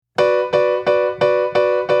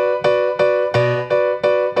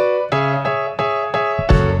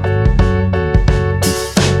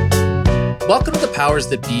Welcome to the Powers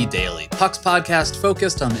That Be Daily, Puck's podcast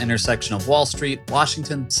focused on the intersection of Wall Street,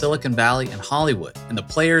 Washington, Silicon Valley, and Hollywood, and the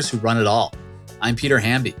players who run it all. I'm Peter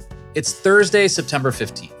Hamby. It's Thursday, September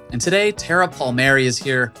 15th, and today Tara Palmieri is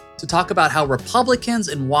here to talk about how Republicans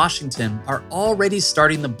in Washington are already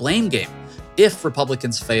starting the blame game if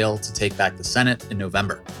Republicans fail to take back the Senate in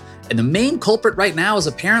November. And the main culprit right now is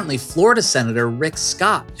apparently Florida Senator Rick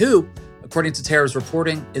Scott, who, according to Tara's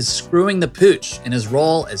reporting, is screwing the pooch in his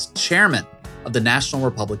role as chairman of the National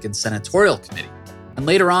Republican Senatorial Committee. And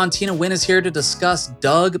later on, Tina Nguyen is here to discuss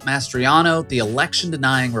Doug Mastriano, the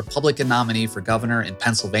election-denying Republican nominee for governor in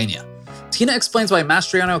Pennsylvania. Tina explains why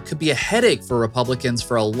Mastriano could be a headache for Republicans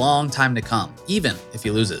for a long time to come, even if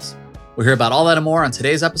he loses. We'll hear about all that and more on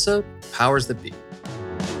today's episode of Powers That Be.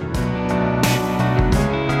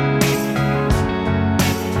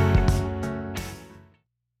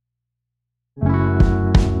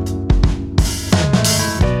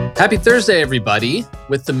 Happy Thursday, everybody.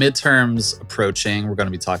 With the midterms approaching, we're going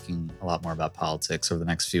to be talking a lot more about politics over the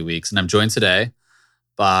next few weeks. And I'm joined today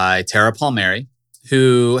by Tara Palmieri,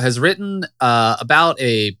 who has written about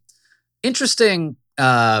a interesting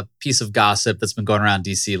piece of gossip that's been going around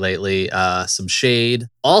DC lately, some shade,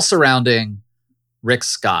 all surrounding Rick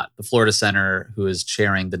Scott, the Florida senator who is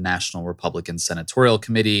chairing the National Republican Senatorial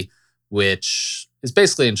Committee, which is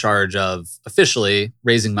basically in charge of officially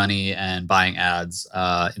raising money and buying ads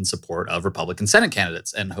in support of Republican Senate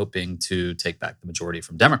candidates and hoping to take back the majority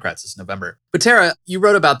from Democrats this November. But Tara, you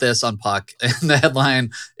wrote about this on Puck, and the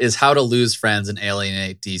headline is How to Lose Friends and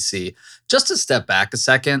Alienate DC. Just to step back a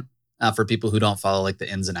second, for people who don't follow like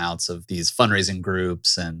the ins and outs of these fundraising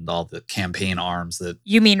groups and all the campaign arms that...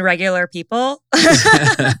 You mean regular people?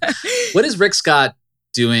 What is Rick Scott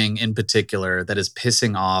doing in particular that is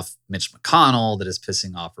pissing off Mitch McConnell, that is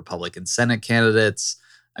pissing off Republican Senate candidates?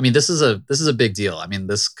 I mean, this is a big deal. I mean,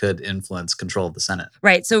 this could influence control of the Senate.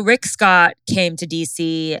 Right. So Rick Scott came to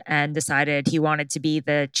DC and decided he wanted to be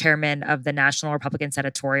the chairman of the National Republican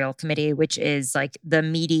Senatorial Committee, which is like the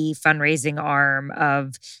meaty fundraising arm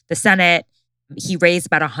of the Senate. He raised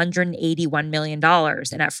about $181 million.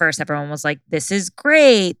 And at first, everyone was like, this is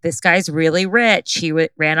great. This guy's really rich. He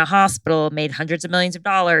ran a hospital, made hundreds of millions of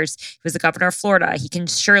dollars. He was the governor of Florida. He can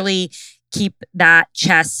surely keep that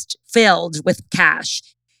chest filled with cash.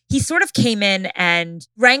 He sort of came in and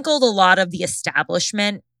wrangled a lot of the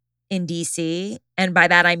establishment in DC. And by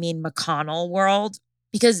that, I mean McConnell world,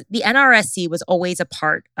 because the NRSC was always a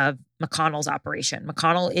part of McConnell's operation.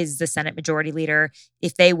 McConnell is the Senate Majority Leader.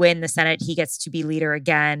 If they win the Senate, he gets to be leader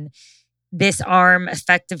again. This arm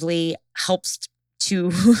effectively helps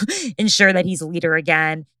to ensure that he's leader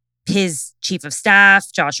again. His chief of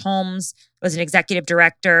staff, Josh Holmes, was an executive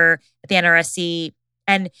director at the NRSC.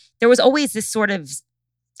 And there was always this sort of,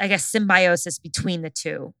 I guess, symbiosis between the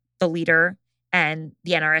two, the leader and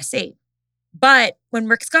the NRSC. But when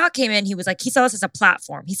Rick Scott came in, he was like, he saw this as a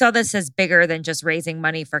platform. He saw this as bigger than just raising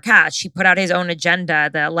money for cash. He put out his own agenda,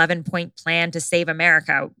 the 11-point plan to save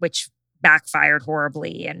America, which backfired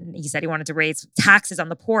horribly. And he said he wanted to raise taxes on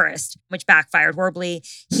the poorest, which backfired horribly.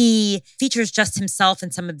 He features just himself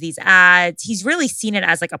in some of these ads. He's really seen it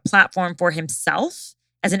as like a platform for himself,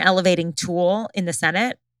 as an elevating tool in the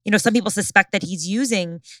Senate. You know, some people suspect that he's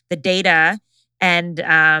using the data and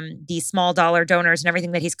the small dollar donors and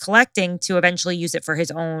everything that he's collecting to eventually use it for his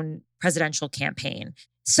own presidential campaign.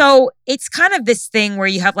 So it's kind of this thing where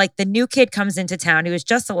you have like the new kid comes into town who was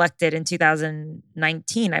just elected in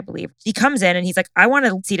 2019, I believe. He comes in and he's like, I want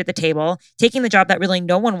a seat at the table, taking the job that really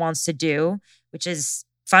no one wants to do, which is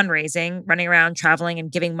fundraising, running around, traveling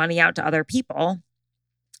and giving money out to other people.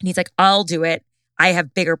 And he's like, I'll do it. I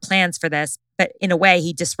have bigger plans for this. But in a way,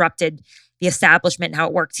 he disrupted the establishment and how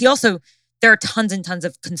it works. There are tons and tons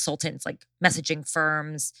of consultants, like messaging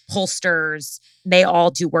firms, pollsters. They all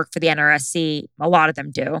do work for the NRSC. A lot of them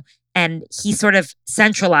do. And he sort of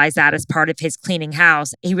centralized that as part of his cleaning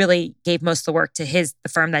house. He really gave most of the work to the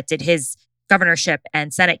firm that did his governorship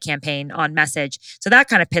and Senate campaign on Message. So that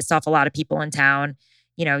kind of pissed off a lot of people in town.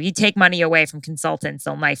 You know, you take money away from consultants,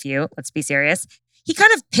 they'll knife you. Let's be serious. He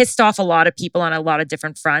kind of pissed off a lot of people on a lot of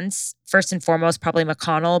different fronts. First and foremost, probably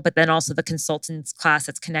McConnell, but then also the consultants class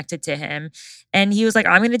that's connected to him. And he was like,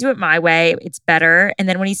 I'm going to do it my way. It's better. And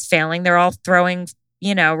then when he's failing, they're all throwing,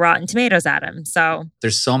 rotten tomatoes at him. So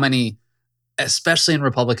there's so many, especially in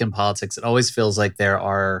Republican politics, it always feels like there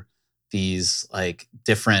are these like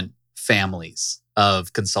different families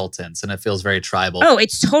of consultants and it feels very tribal. Oh,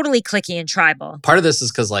 it's totally cliquey and tribal. Part of this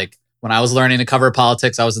is because like, when I was learning to cover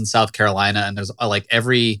politics, I was in South Carolina and there's like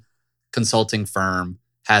every consulting firm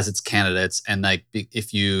has its candidates. And like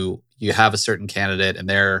if you have a certain candidate and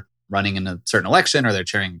they're running in a certain election or they're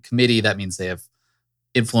chairing a committee, that means they have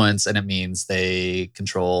influence and it means they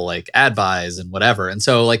control like ad buys and whatever. And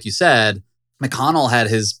so, like you said, McConnell had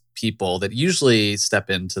his people that usually step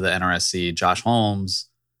into the NRSC, Josh Holmes,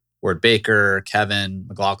 Ward Baker, Kevin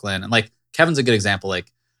McLaughlin. And like Kevin's a good example.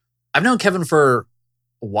 Like I've known Kevin for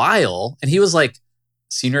a while and he was like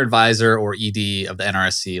senior advisor or ED of the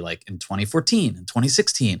NRSC like in 2014 and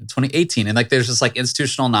 2016 and 2018. And like there's just like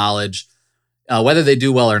institutional knowledge, whether they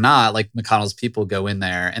do well or not, like McConnell's people go in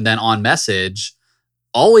there. And then On Message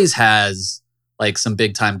always has like some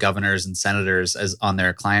big time governors and senators as on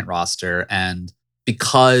their client roster. And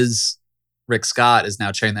because Rick Scott is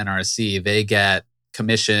now chairing the NRSC, they get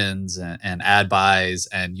commissions and ad buys.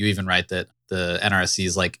 And you even write that the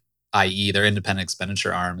NRSC's like, i.e. their independent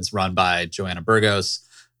expenditure arm is run by Joanna Burgos,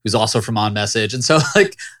 who's also from On Message. And so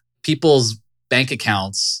like people's bank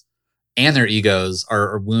accounts and their egos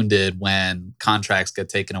are wounded when contracts get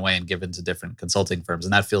taken away and given to different consulting firms.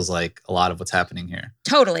 And that feels like a lot of what's happening here.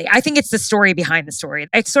 Totally. I think it's the story behind the story.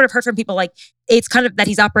 I've sort of heard from people like it's kind of that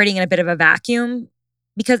he's operating in a bit of a vacuum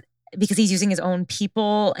because he's using his own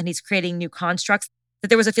people and he's creating new constructs. That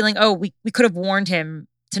there was a feeling, we could have warned him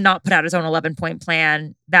to not put out his own 11-point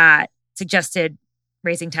plan that suggested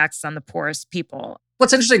raising taxes on the poorest people.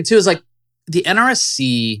 What's interesting too is like the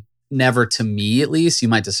NRSC never, to me at least, you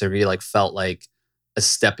might disagree, like felt like a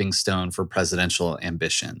stepping stone for presidential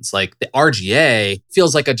ambitions. Like the RGA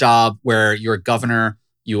feels like a job where you're a governor,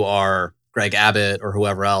 you are Greg Abbott or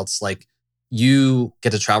whoever else, like you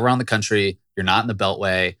get to travel around the country, you're not in the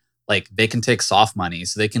Beltway, like they can take soft money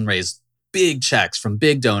so they can raise big checks from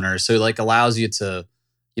big donors. So it like allows you to,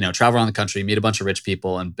 travel around the country, meet a bunch of rich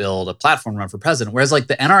people and build a platform to run for president. Whereas like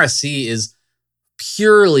the NRSC is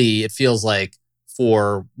purely, it feels like,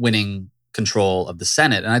 for winning control of the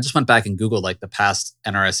Senate. And I just went back and Googled like the past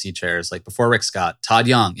NRSC chairs, like before Rick Scott, Todd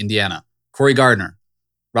Young, Indiana, Cory Gardner,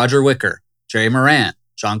 Roger Wicker, Jerry Moran,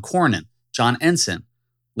 John Cornyn, John Ensign,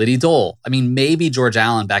 Liddy Dole. I mean, maybe George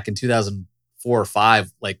Allen back in 2004 or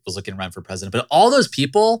 5, like was looking to run for president. But all those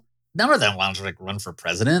people, none of them wanted to like run for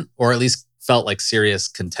president or at least felt like serious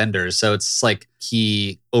contenders. So it's like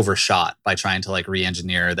he overshot by trying to like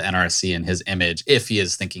re-engineer the NRSC and his image if he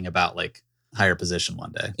is thinking about like higher position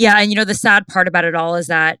one day. Yeah. And the sad part about it all is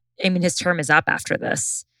that, his term is up after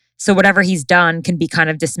this. So whatever he's done can be kind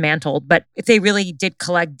of dismantled. But if they really did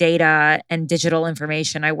collect data and digital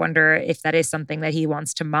information, I wonder if that is something that he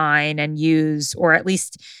wants to mine and use, or at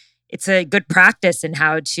least it's a good practice in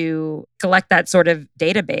how to collect that sort of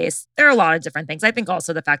database. There are a lot of different things. I think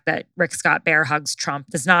also the fact that Rick Scott bear hugs Trump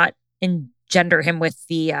does not engender him with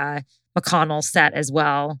the McConnell set as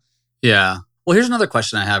well. Yeah. Well, here's another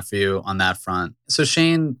question I have for you on that front. So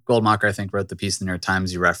Shane Goldmacher, I think, wrote the piece in the New York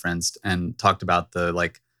Times you referenced and talked about the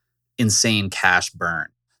like insane cash burn.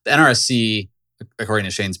 The NRSC, according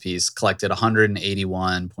to Shane's piece, collected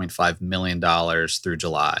 $181.5 million through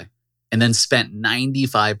July and then spent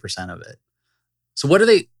 95% of it. So what are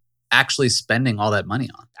they actually spending all that money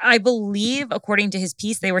on? I believe, according to his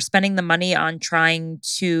piece, they were spending the money on trying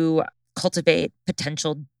to cultivate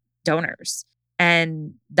potential donors.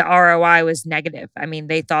 And the ROI was negative.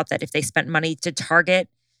 They thought that if they spent money to target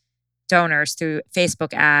donors through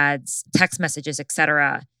Facebook ads, text messages, et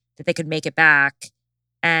cetera, that they could make it back.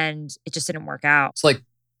 And it just didn't work out. It's like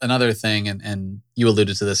another thing, and you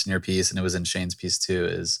alluded to this in your piece, and it was in Shane's piece too,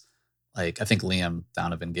 is like, I think Liam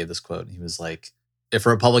Donovan gave this quote. He was like, if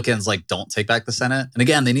Republicans like don't take back the Senate, and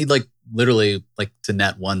again, they need like literally like to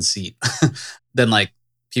net one seat, then like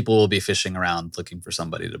people will be fishing around looking for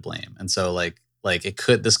somebody to blame. And so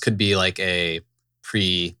this could be like a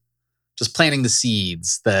just planting the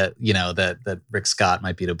seeds that, that Rick Scott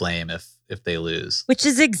might be to blame if they lose. Which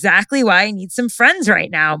is exactly why I need some friends right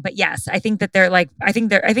now. But yes, I think that I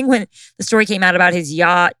think when the story came out about his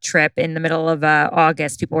yacht trip in the middle of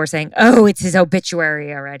August, people were saying, oh, it's his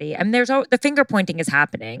obituary already. The finger pointing is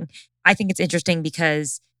happening. I think it's interesting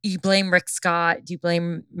because you blame Rick Scott, do you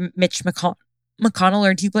blame Mitch McConnell,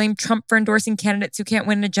 or do you blame Trump for endorsing candidates who can't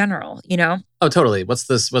win a general, Oh, totally. What's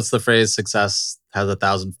the phrase? Success has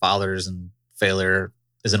 1,000 fathers and failure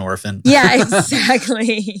is an orphan. Yeah,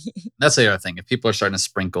 exactly. That's the other thing. If people are starting to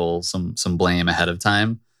sprinkle some blame ahead of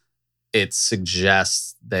time, it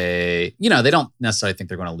suggests they don't necessarily think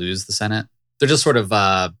they're going to lose the Senate. They're just sort of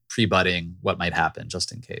pre-budding what might happen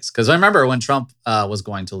just in case. Because I remember when Trump was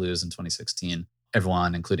going to lose in 2016,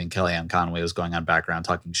 everyone, including Kellyanne Conway, was going on background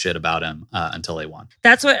talking shit about him until they won.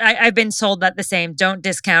 That's what I've been told. That the same. Don't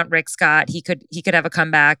discount Rick Scott. He could have a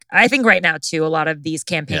comeback. I think right now too, a lot of these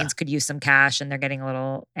campaigns could use some cash, and they're getting a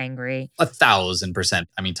little angry. 1,000%.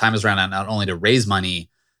 Time has run out not only to raise money,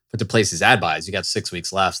 But to place these ad buys, you got 6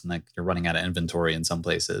 weeks left, and you're running out of inventory in some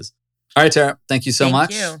places. All right, Tara, thank you so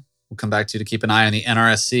much. Thank you. We'll come back to you to keep an eye on the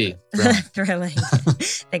NRSC. Thrilling.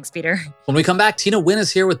 Thanks, Peter. When we come back, Tina Nguyen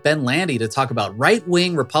is here with Ben Landy to talk about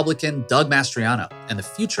right-wing Republican Doug Mastriano and the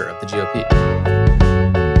future of the GOP.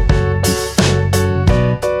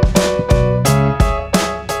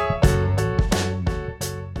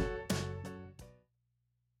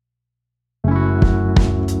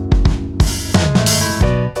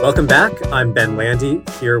 Welcome back. I'm Ben Landy,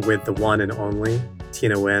 here with the one and only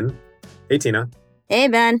Tina Nguyen. Hey, Tina. Hey,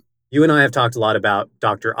 Ben. You and I have talked a lot about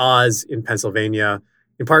Dr. Oz in Pennsylvania,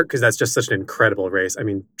 in part because that's just such an incredible race. I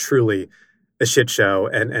mean, truly a shit show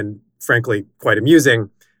and frankly, quite amusing.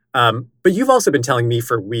 But you've also been telling me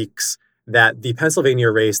for weeks that the Pennsylvania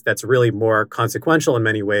race that's really more consequential in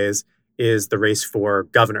many ways is the race for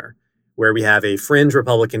governor, where we have a fringe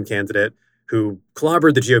Republican candidate who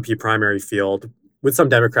clobbered the GOP primary field with some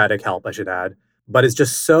Democratic help, I should add, but is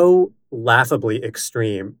just so laughably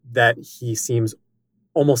extreme that he seems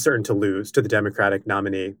almost certain to lose to the Democratic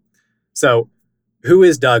nominee. So who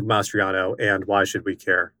is Doug Mastriano and why should we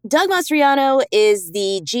care? Doug Mastriano is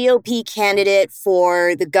the GOP candidate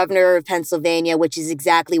for the governor of Pennsylvania, which is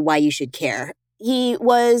exactly why you should care. He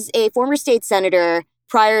was a former state senator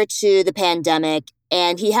prior to the pandemic,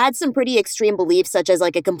 and he had some pretty extreme beliefs, such as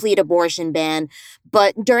like a complete abortion ban.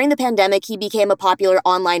 But during the pandemic, he became a popular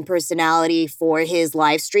online personality for his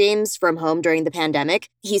live streams from home during the pandemic.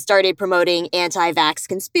 He started promoting anti-vax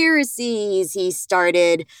conspiracies. He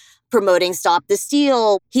started promoting Stop the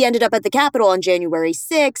Steal. He ended up at the Capitol on January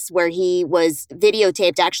 6th, where he was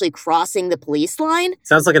videotaped actually crossing the police line.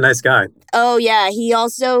 Sounds like a nice guy. Oh, yeah. He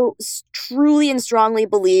also truly and strongly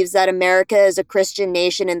believes that America is a Christian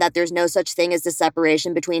nation and that there's no such thing as the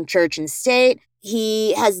separation between church and state.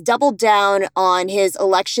 He has doubled down on his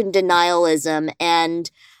election denialism, and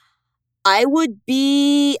I would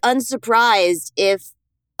be unsurprised if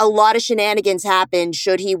a lot of shenanigans happened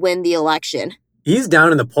should he win the election. He's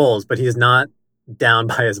down in the polls, but he's not down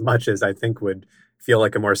by as much as I think would feel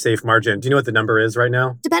like a more safe margin. Do you know what the number is right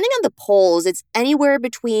now? Depending on the polls, it's anywhere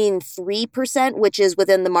between 3%, which is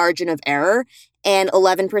within the margin of error, and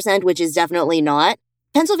 11%, which is definitely not.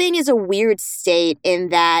 Pennsylvania is a weird state in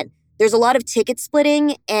that there's a lot of ticket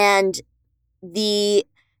splitting, and the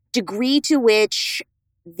degree to which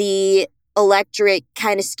the electorate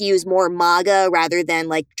kind of skews more MAGA rather than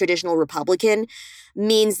like traditional Republican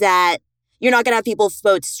means that you're not going to have people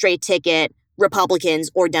vote straight ticket Republicans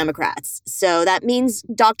or Democrats. So that means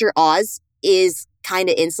Dr. Oz is kind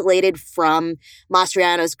of insulated from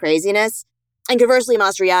Mastriano's craziness. And conversely,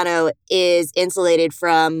 Mastriano is insulated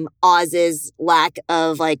from Oz's lack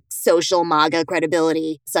of like social MAGA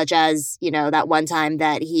credibility, such as, you know, that one time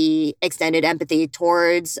that he extended empathy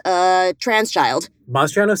towards a trans child.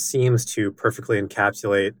 Mastriano seems to perfectly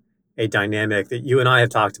encapsulate a dynamic that you and I have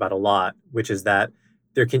talked about a lot, which is that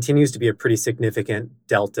there continues to be a pretty significant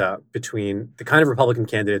delta between the kind of Republican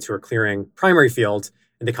candidates who are clearing primary fields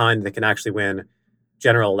and the kind that can actually win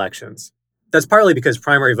general elections. That's partly because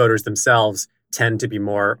primary voters themselves tend to be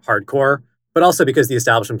more hardcore, but also because the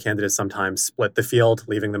establishment candidates sometimes split the field,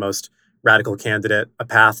 leaving the most radical candidate a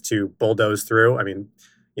path to bulldoze through. I mean,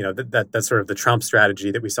 you know, that's sort of the Trump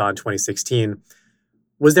strategy that we saw in 2016.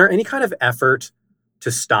 Was there any kind of effort to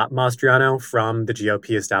stop Mastriano from the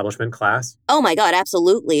GOP establishment class? Oh my God,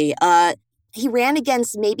 absolutely. He ran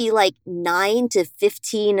against maybe like 9 to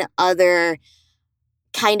 15 other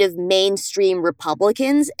kind of mainstream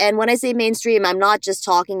Republicans. And when I say mainstream, I'm not just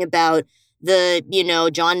talking about the, you know,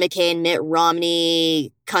 John McCain, Mitt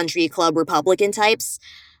Romney, country club Republican types.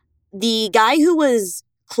 The guy who was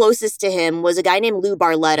closest to him was a guy named Lou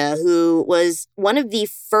Barletta, who was one of the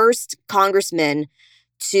first congressmen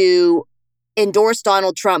to endorsed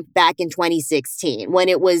Donald Trump back in 2016 when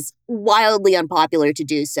it was wildly unpopular to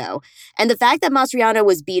do so. And the fact that Mastriano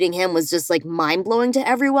was beating him was just like mind-blowing to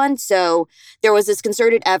everyone. So there was this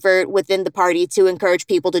concerted effort within the party to encourage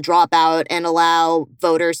people to drop out and allow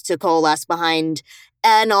voters to coalesce behind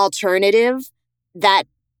an alternative that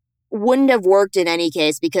wouldn't have worked in any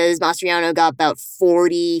case because Mastriano got about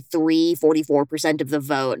 44% of the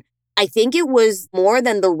vote. I think it was more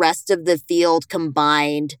than the rest of the field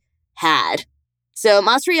combined had. So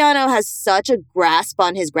Mastriano has such a grasp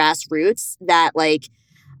on his grassroots that, like,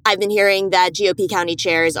 I've been hearing that GOP county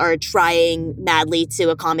chairs are trying madly to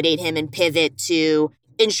accommodate him and pivot to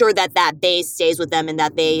ensure that that base stays with them and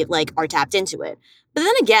that they, like, are tapped into it. But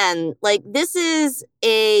then again, like, this is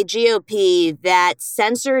a GOP that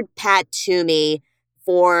censored Pat Toomey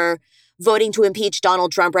for voting to impeach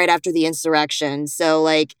Donald Trump right after the insurrection. So,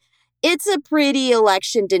 like, it's a pretty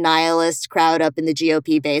election denialist crowd up in the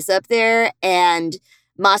GOP base up there. And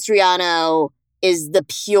Mastriano is the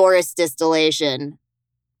purest distillation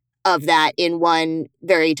of that in one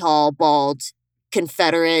very tall, bald,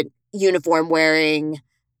 Confederate uniform-wearing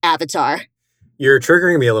avatar. You're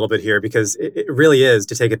triggering me a little bit here because it really is,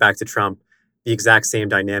 to take it back to Trump, the exact same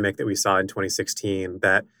dynamic that we saw in 2016,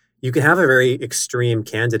 that you can have a very extreme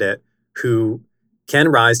candidate who can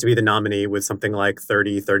rise to be the nominee with something like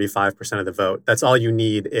 30-35% of the vote. That's all you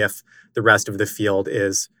need if the rest of the field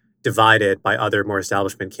is divided by other more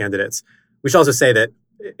establishment candidates. We should also say that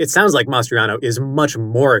it sounds like Mastriano is much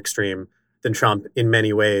more extreme than Trump in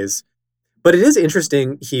many ways. But it is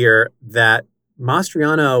interesting here that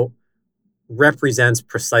Mastriano represents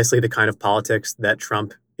precisely the kind of politics that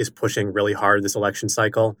Trump is pushing really hard this election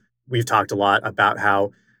cycle. We've talked a lot about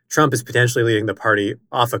how Trump is potentially leading the party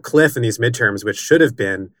off a cliff in these midterms, which should have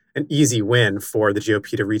been an easy win for the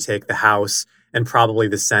GOP to retake the House and probably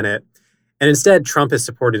the Senate. And instead, Trump has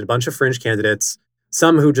supported a bunch of fringe candidates,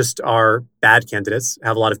 some who just are bad candidates,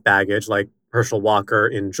 have a lot of baggage, like Herschel Walker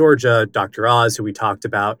in Georgia, Dr. Oz, who we talked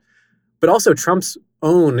about, but also Trump's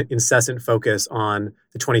own incessant focus on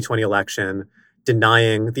the 2020 election,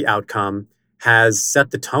 denying the outcome, has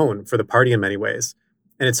set the tone for the party in many ways.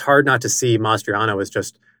 And it's hard not to see Mastriano as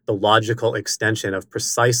just the logical extension of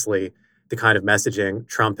precisely the kind of messaging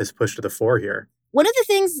Trump has pushed to the fore here. One of the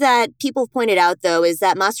things that people have pointed out, though, is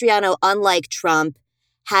that Mastriano, unlike Trump,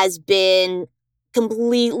 has been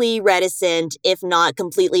completely reticent, if not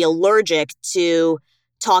completely allergic, to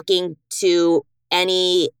talking to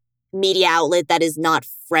any media outlet that is not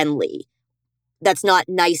friendly, that's not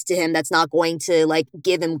nice to him, that's not going to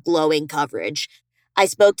give him glowing coverage. I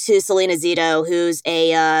spoke to Selena Zito, who's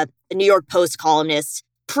a New York Post columnist,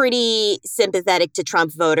 pretty sympathetic to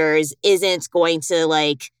Trump voters, isn't going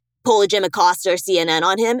to pull a Jim Acosta or CNN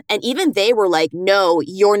on him. And even they were like, no,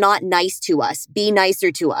 you're not nice to us. Be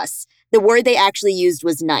nicer to us. The word they actually used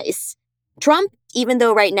was nice. Trump, even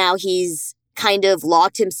though right now he's kind of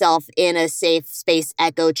locked himself in a safe space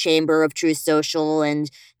echo chamber of Truth Social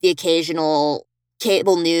and the occasional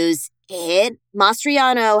cable news hit,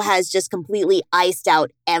 Mastriano has just completely iced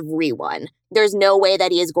out everyone. There's no way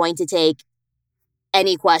that he is going to take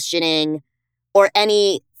any questioning or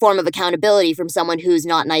any form of accountability from someone who's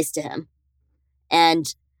not nice to him.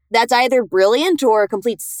 And that's either brilliant or a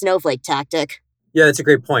complete snowflake tactic. Yeah, that's a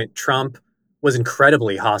great point. Trump was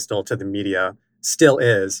incredibly hostile to the media, still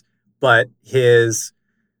is, but his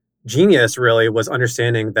genius really was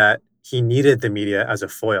understanding that he needed the media as a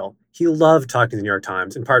foil. He loved talking to the New York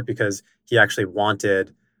Times, in part because he actually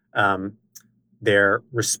wanted their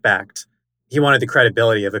respect. He wanted the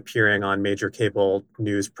credibility of appearing on major cable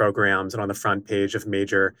news programs and on the front page of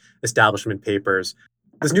major establishment papers.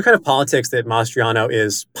 This new kind of politics that Mastriano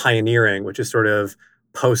is pioneering, which is sort of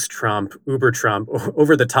post-Trump, uber-Trump,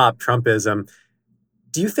 over-the-top Trumpism.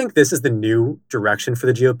 Do you think this is the new direction for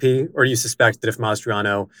the GOP? Or do you suspect that if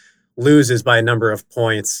Mastriano loses by a number of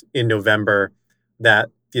points in November, that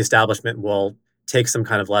the establishment will take some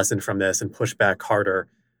kind of lesson from this and push back harder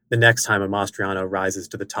the next time a Mastriano rises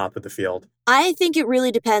to the top of the field? I think it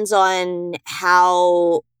really depends on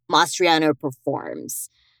how Mastriano performs.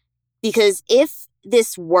 Because if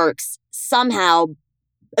this works somehow,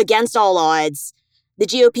 against all odds, the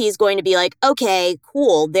GOP is going to be like, okay,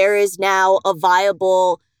 cool, there is now a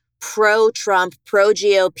viable pro-Trump,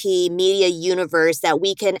 pro-GOP media universe that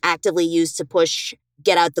we can actively use to push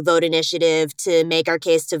Get Out the Vote initiative, to make our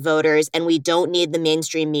case to voters, and we don't need the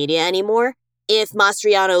mainstream media anymore. If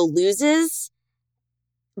Mastriano loses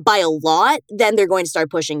by a lot, then they're going to start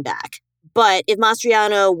pushing back. But if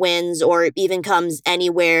Mastriano wins or even comes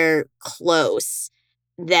anywhere close,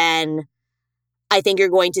 then I think you're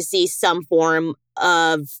going to see some form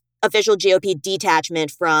of official GOP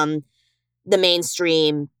detachment from the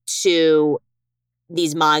mainstream to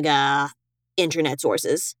these MAGA internet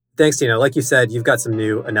sources. Thanks, Tina. Like you said, you've got some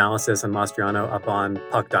new analysis on Mastriano up on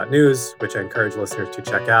puck.news, which I encourage listeners to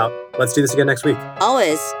check out. Let's do this again next week.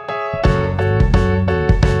 Always.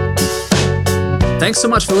 Thanks so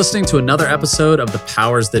much for listening to another episode of The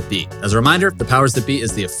Powers That Be. As a reminder, The Powers That Be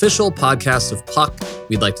is the official podcast of Puck.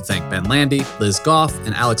 We'd like to thank Ben Landy, Liz Goff,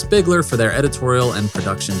 and Alex Bigler for their editorial and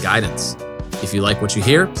production guidance. If you like what you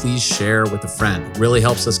hear, please share with a friend. It really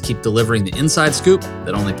helps us keep delivering the inside scoop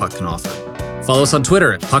that only Puck can offer. Follow us on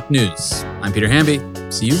Twitter at Puck News. I'm Peter Hamby.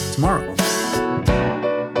 See you tomorrow.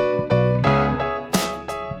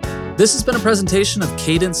 This has been a presentation of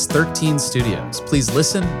Cadence 13 Studios. Please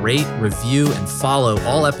listen, rate, review, and follow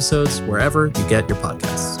all episodes wherever you get your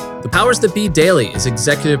podcasts. The Powers That Be Daily is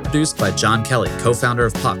executive produced by John Kelly, co-founder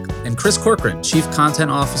of Puck, and Chris Corcoran, chief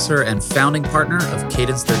content officer and founding partner of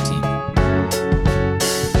Cadence 13.